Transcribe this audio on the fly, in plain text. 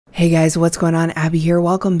Hey guys, what's going on? Abby here.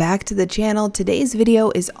 Welcome back to the channel. Today's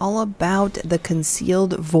video is all about the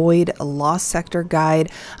Concealed Void Lost Sector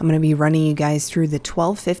guide. I'm going to be running you guys through the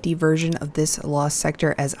 1250 version of this Lost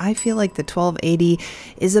Sector, as I feel like the 1280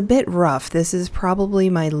 is a bit rough. This is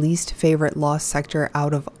probably my least favorite Lost Sector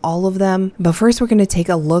out of all of them. But first, we're going to take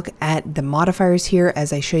a look at the modifiers here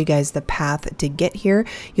as I show you guys the path to get here.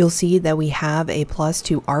 You'll see that we have a plus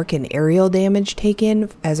to arc and aerial damage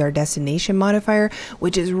taken as our destination modifier,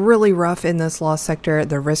 which is really rough in this Lost Sector.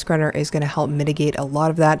 The Risk Runner is going to help mitigate a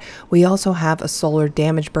lot of that. We also have a solar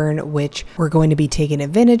damage burn, which we're going to be taking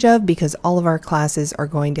advantage of because all of our classes are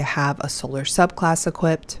going to have a solar subclass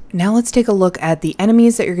equipped. Now let's take a look at the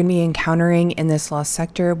enemies that you're going to be encountering in this Lost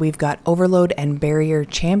Sector. We've got Overload and Barrier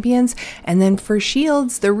champions, and then for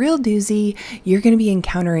shields, the real doozy, you're going to be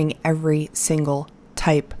encountering every single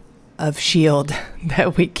type of shield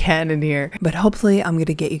that we can in here. But hopefully I'm going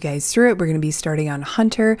to get you guys through it. We're going to be starting on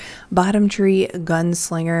Hunter, Bottom Tree,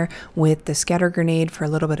 Gunslinger with the Scatter Grenade for a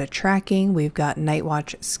little bit of tracking. We've got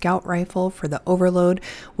Nightwatch Scout Rifle for the Overload.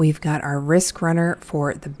 We've got our Risk Runner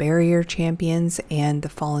for the Barrier champions and the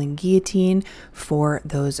Falling Guillotine for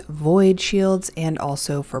those Void shields and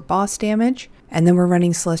also for boss damage. And then we're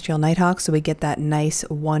running Celestial Nighthawk, so we get that nice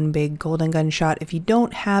one big golden gun shot. If you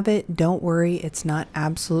don't have it, don't worry, it's not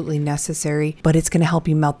absolutely necessary, but it's going to help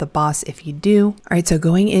you melt the boss if you do. All right, so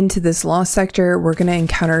going into this Lost Sector, we're going to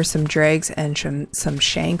encounter some drags and some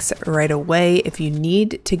shanks right away. If you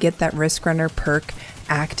need to get that Risk Runner perk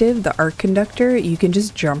active, the Arc Conductor, you can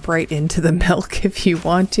just jump right into the milk if you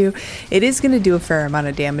want to. It is going to do a fair amount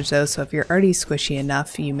of damage though, so if you're already squishy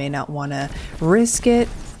enough, you may not want to risk it.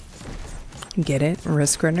 Get it?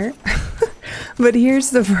 Risk Runner. But here's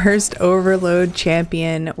the first Overload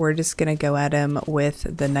champion. We're just going to go at him with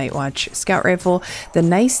the Nightwatch Scout Rifle. The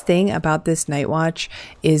nice thing about this Nightwatch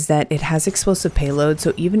is that it has explosive payload,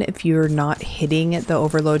 so even if you're not hitting the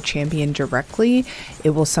Overload champion directly, it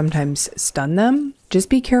will sometimes stun them. Just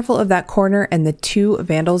be careful of that corner and the two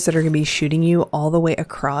Vandals that are going to be shooting you all the way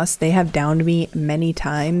across. They have downed me many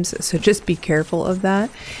times, so just be careful of that.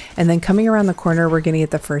 And then coming around the corner, we're going to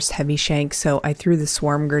get the first heavy shank, so I threw the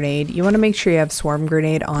Swarm Grenade. You want to make sure you have Swarm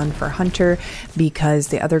Grenade on for Hunter because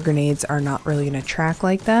the other grenades are not really going to track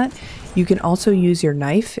like that. You can also use your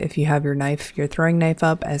knife, if you have your knife, your throwing knife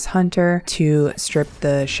up as Hunter, to strip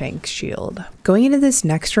the shank shield. Going into this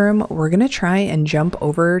next room, we're going to try and jump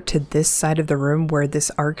over to this side of the room where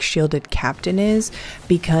this arc shielded captain is,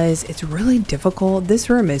 because it's really difficult. This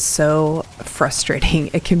room is so frustrating.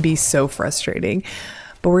 It can be so frustrating.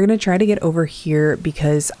 But we're going to try to get over here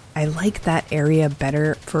because I like that area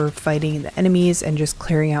better for fighting the enemies and just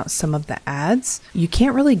clearing out some of the ads. You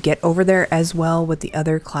can't really get over there as well with the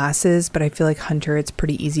other classes, but I feel like Hunter, it's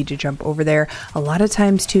pretty easy to jump over there. A lot of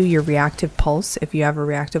times too, your reactive pulse, if you have a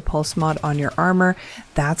reactive pulse mod on your armor,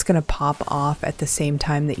 that's going to pop off at the same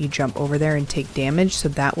time that you jump over there and take damage. So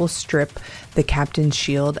that will strip the captain's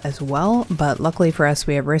shield as well. But luckily for us,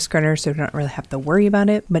 we have Risk Runner, so we don't really have to worry about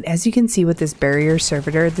it. But as you can see with this Barrier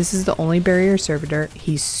Servitor, this is the only Barrier Servitor.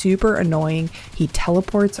 He's super annoying. He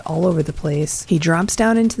teleports all over the place. He drops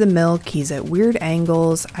down into the milk. He's at weird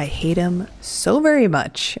angles. I hate him so very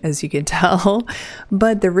much, as you can tell.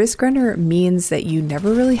 But the Risk Runner means that you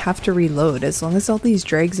never really have to reload. As long as all these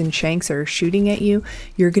drags and shanks are shooting at you,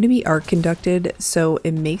 you're going to be arc conducted, so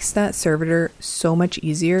it makes that servitor so much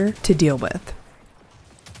easier to deal with.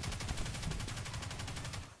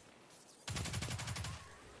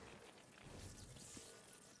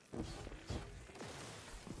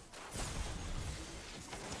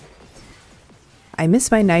 I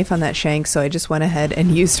missed my knife on that shank, so I just went ahead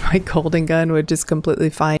and used my golden gun, which is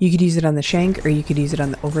completely fine. You could use it on the shank or you could use it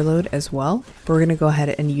on the Overload as well. But we're going to go ahead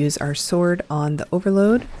and use our sword on the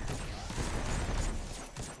Overload.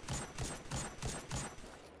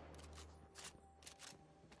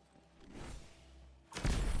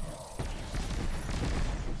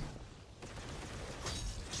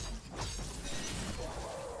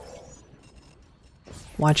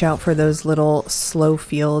 Watch out for those little slow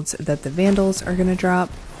fields that the Vandals are going to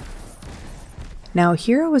drop. Now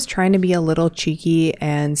here I was trying to be a little cheeky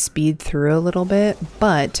and speed through a little bit,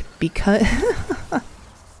 but because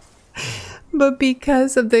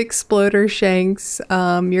of the exploder shanks,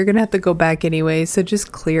 you're going to have to go back anyway, so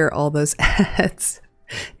just clear all those ads.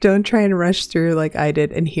 Don't try and rush through like I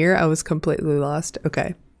did, and here I was completely lost.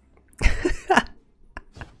 Okay.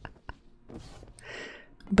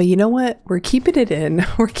 But you know what? We're keeping it in.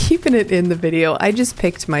 We're keeping it in the video. I just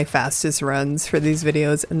picked my fastest runs for these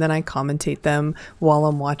videos and then I commentate them while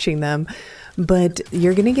I'm watching them. But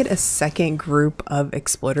you're going to get a second group of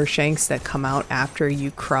exploder shanks that come out after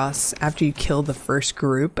you kill the first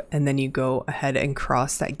group, and then you go ahead and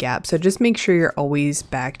cross that gap. So just make sure you're always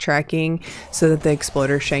backtracking so that the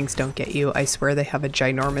exploder shanks don't get you. I swear they have a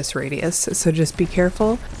ginormous radius, so just be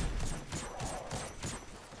careful.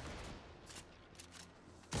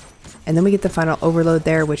 And then we get the final overload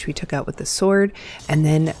there, which we took out with the sword. And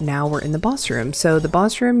then now we're in the boss room. So the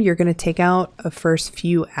boss room, you're going to take out a first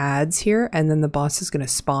few ads here, and then the boss is going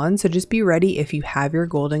to spawn. So just be ready. If you have your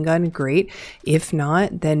golden gun, great. If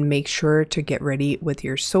not, then make sure to get ready with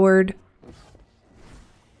your sword.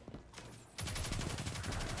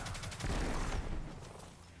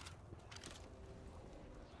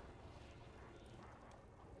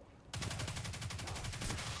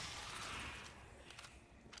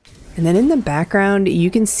 And then in the background, you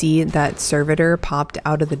can see that servitor popped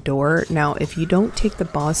out of the door. Now, if you don't take the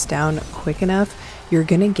boss down quick enough, you're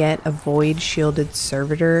going to get a void shielded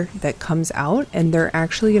servitor that comes out, and they're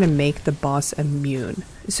actually going to make the boss immune.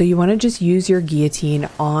 So you want to just use your guillotine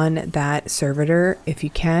on that servitor if you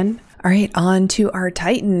can. All right, on to our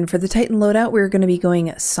Titan. For the Titan loadout, we're going to be going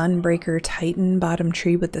Sunbreaker Titan, bottom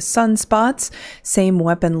tree with the sunspots. Same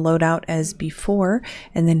weapon loadout as before.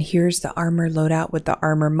 And then here's the armor loadout with the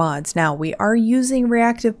armor mods. Now, we are using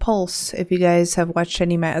Reactive Pulse. If you guys have watched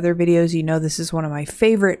any of my other videos, you know this is one of my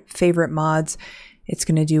favorite mods. It's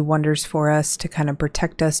going to do wonders for us to kind of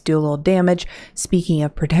protect us, do a little damage. Speaking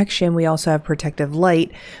of protection, we also have Protective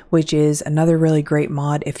Light, which is another really great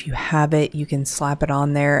mod. If you have it, you can slap it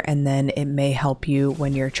on there, and then it may help you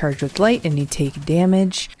when you're charged with light and you take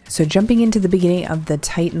damage. So jumping into the beginning of the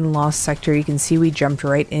Titan Lost Sector, you can see we jumped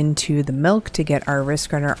right into the milk to get our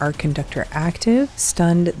Risk Runner Arc Conductor active,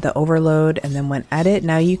 stunned the overload, and then went at it.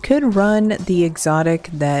 Now you could run the exotic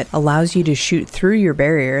that allows you to shoot through your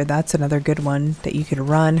barrier. That's another good one that you could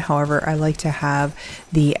run. However, I like to have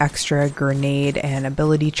the extra grenade and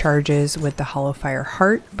ability charges with the Hollow Fire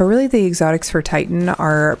Heart. But really the exotics for Titan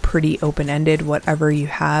are pretty open-ended. Whatever you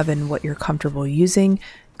have and what you're comfortable using,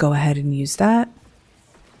 go ahead and use that.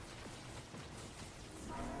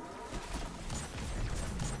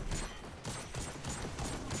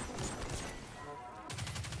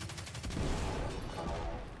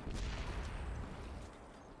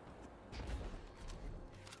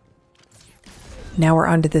 Now we're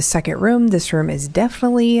on to the second room. This room is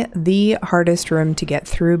definitely the hardest room to get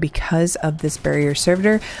through because of this barrier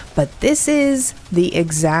servitor, but this is the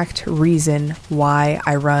exact reason why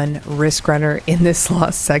I run Risk Runner in this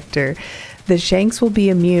Lost Sector. The shanks will be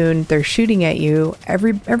immune. They're shooting at you.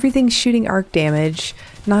 Everything's shooting arc damage.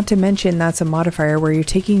 Not to mention that's a modifier where you're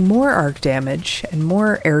taking more arc damage and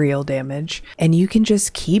more aerial damage, and you can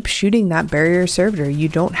just keep shooting that barrier servitor. You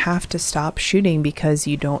don't have to stop shooting because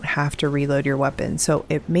you don't have to reload your weapon. So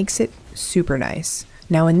it makes it super nice.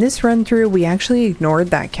 Now in this run through, we actually ignored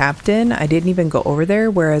that captain. I didn't even go over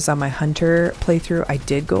there, whereas on my hunter playthrough, I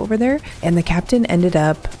did go over there, and the captain ended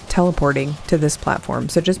up teleporting to this platform.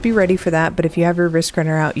 So just be ready for that, but if you have your Risk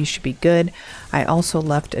Runner out, you should be good. I also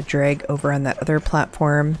left a drag over on that other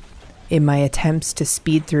platform in my attempts to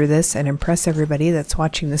speed through this and impress everybody that's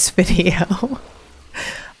watching this video.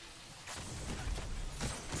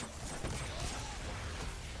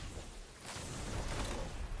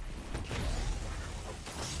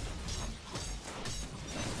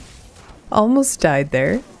 Almost died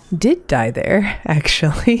there. Did die there,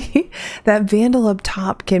 actually. That Vandal up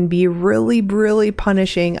top can be really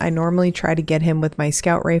punishing. I normally try to get him with my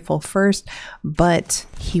scout rifle first, but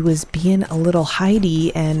he was being a little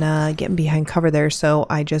hidey and getting behind cover there, so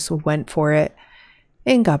I just went for it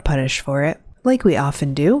and got punished for it, like we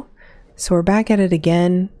often do. So we're back at it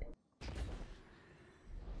again.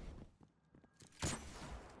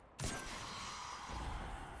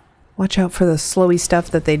 Watch out for the slowy stuff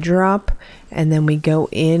that they drop, and then we go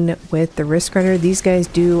in with the Risk Runner. These guys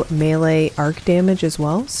do melee arc damage as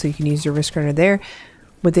well, so you can use your Risk Runner there.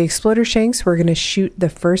 With the Exploder Shanks, we're going to shoot the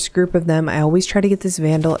first group of them. I always try to get this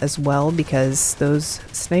Vandal as well because those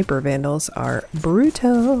Sniper Vandals are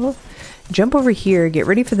brutal. Jump over here, get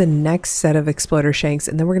ready for the next set of Exploder Shanks,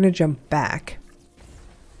 and then we're going to jump back.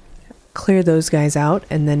 Clear those guys out,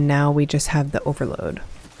 and then now we just have the overload.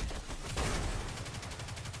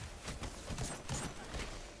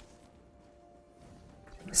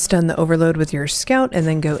 Stun the overload with your scout and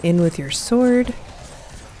then go in with your sword.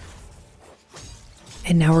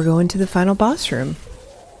 And now we're going to the final boss room.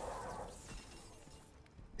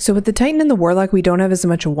 So with the Titan and the Warlock, we don't have as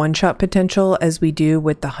much one-shot potential as we do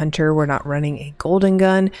with the Hunter. We're not running a golden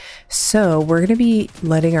gun, so we're going to be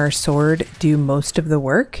letting our sword do most of the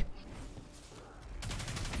work.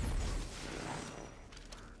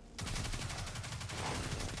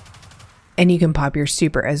 And you can pop your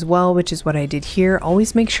super as well, which is what I did here.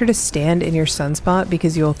 Always make sure to stand in your sunspot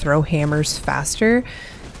because you'll throw hammers faster,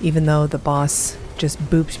 even though the boss just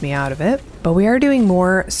booped me out of it. But we are doing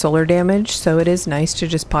more solar damage, so it is nice to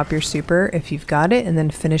just pop your super if you've got it and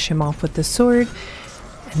then finish him off with the sword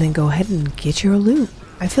and then go ahead and get your loot.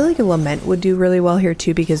 I feel like a Lament would do really well here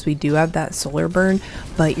too because we do have that solar burn,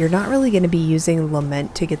 but you're not really going to be using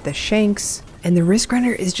Lament to get the shanks, and the Risk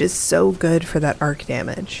Runner is just so good for that arc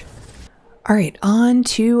damage. Alright, on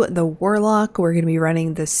to the Warlock. We're going to be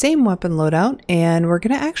running the same weapon loadout, and we're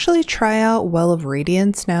going to actually try out Well of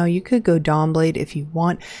Radiance. Now, you could go Dawnblade if you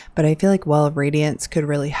want, but I feel like Well of Radiance could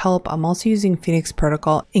really help. I'm also using Phoenix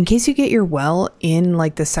Protocol. In case you get your well in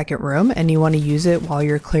like the second room and you want to use it while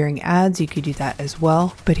you're clearing ads, you could do that as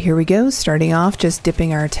well. But here we go, starting off just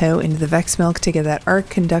dipping our toe into the Vex Milk to get that Arc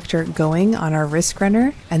Conductor going on our Risk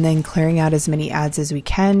Runner, and then clearing out as many ads as we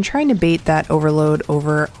can, trying to bait that overload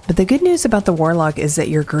over. But the good news about the Warlock is that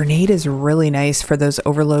your grenade is really nice for those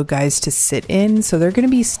overload guys to sit in, so they're going to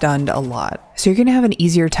be stunned a lot. So you're going to have an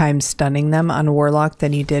easier time stunning them on Warlock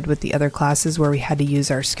than you did with the other classes where we had to use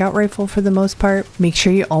our scout rifle for the most part. Make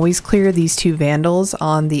sure you always clear these two vandals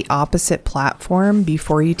on the opposite platform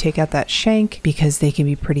before you take out that shank because they can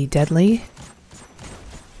be pretty deadly.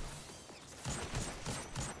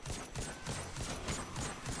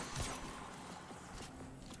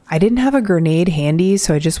 I didn't have a grenade handy,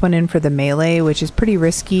 so I just went in for the melee, which is pretty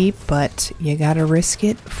risky, but you gotta risk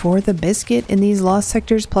it for the biscuit in these lost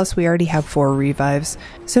sectors. Plus we already have 4 revives,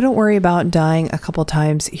 so don't worry about dying a couple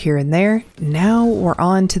times here and there. Now we're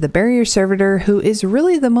on to the barrier servitor, who is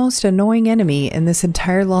really the most annoying enemy in this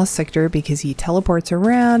entire lost sector because he teleports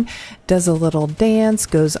around, does a little dance,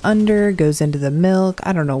 goes under, goes into the milk.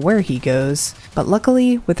 I don't know where he goes, but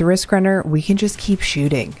luckily with the Risk Runner we can just keep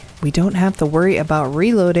shooting. We don't have to worry about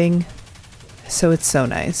reloading, so it's so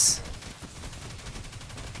nice.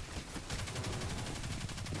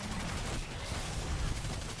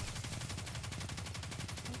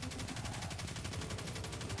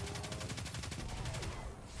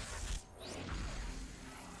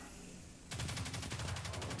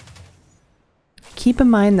 Keep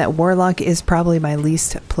in mind that Warlock is probably my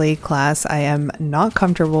least played class. I am not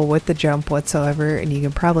comfortable with the jump whatsoever, and you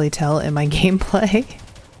can probably tell in my gameplay.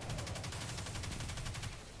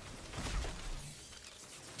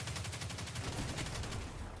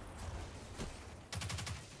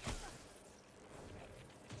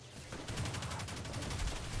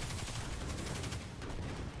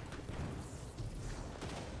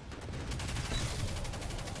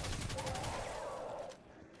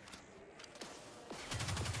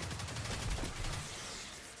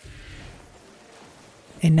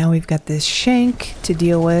 And now we've got this shank to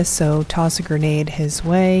deal with, so toss a grenade his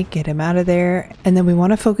way, get him out of there. And then we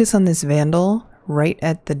want to focus on this vandal right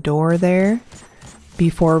at the door there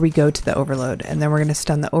before we go to the overload. And then we're going to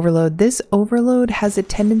stun the overload. This overload has a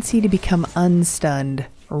tendency to become unstunned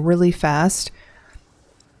really fast.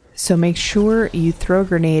 So make sure you throw a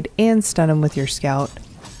grenade and stun him with your scout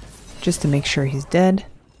just to make sure he's dead.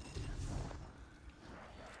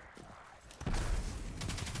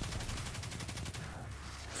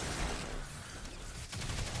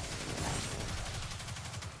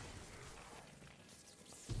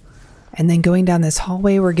 And then going down this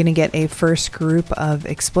hallway, we're going to get a first group of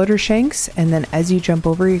exploder shanks. And then as you jump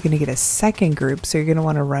over, you're going to get a second group. So you're going to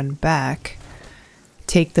want to run back,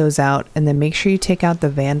 take those out, and then make sure you take out the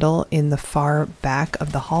vandal in the far back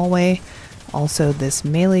of the hallway. Also this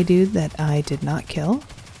melee dude that I did not kill.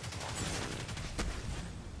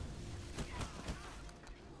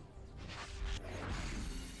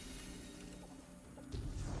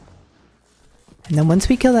 And then once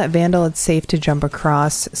we kill that vandal, it's safe to jump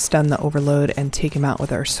across, stun the overload, and take him out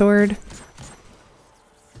with our sword.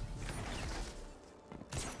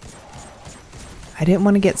 I didn't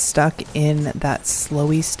want to get stuck in that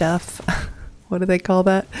slowy stuff. What do they call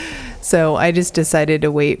that? So I just decided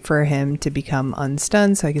to wait for him to become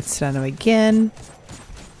unstunned so I could stun him again.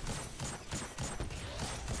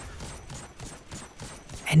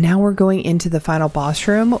 And now we're going into the final boss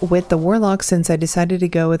room with the Warlock. Since I decided to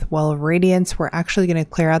go with Well of Radiance, we're actually going to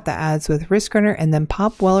clear out the ads with Risk Runner and then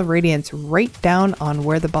pop Well of Radiance right down on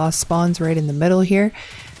where the boss spawns, right in the middle here.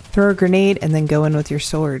 Throw a grenade and then go in with your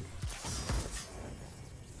sword.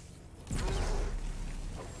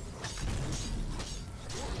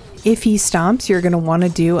 If he stomps, you're going to want to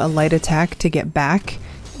do a light attack to get back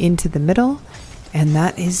into the middle, and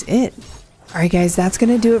that is it. Alright guys, that's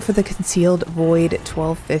going to do it for the Concealed Void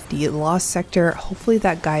 1250 Lost Sector. Hopefully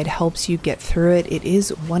that guide helps you get through it. It is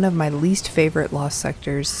one of my least favorite Lost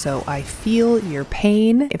Sectors, so I feel your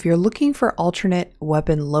pain. If you're looking for alternate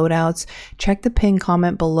weapon loadouts, check the pinned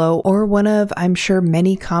comment below, or one of, I'm sure,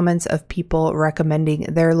 many comments of people recommending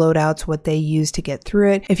their loadouts, what they use to get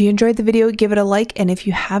through it. If you enjoyed the video, give it a like, and if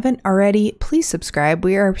you haven't already, please subscribe.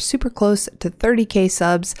 We are super close to 30K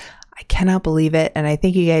subs. I cannot believe it, and I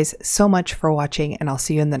thank you guys so much for watching, and I'll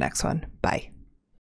see you in the next one. Bye.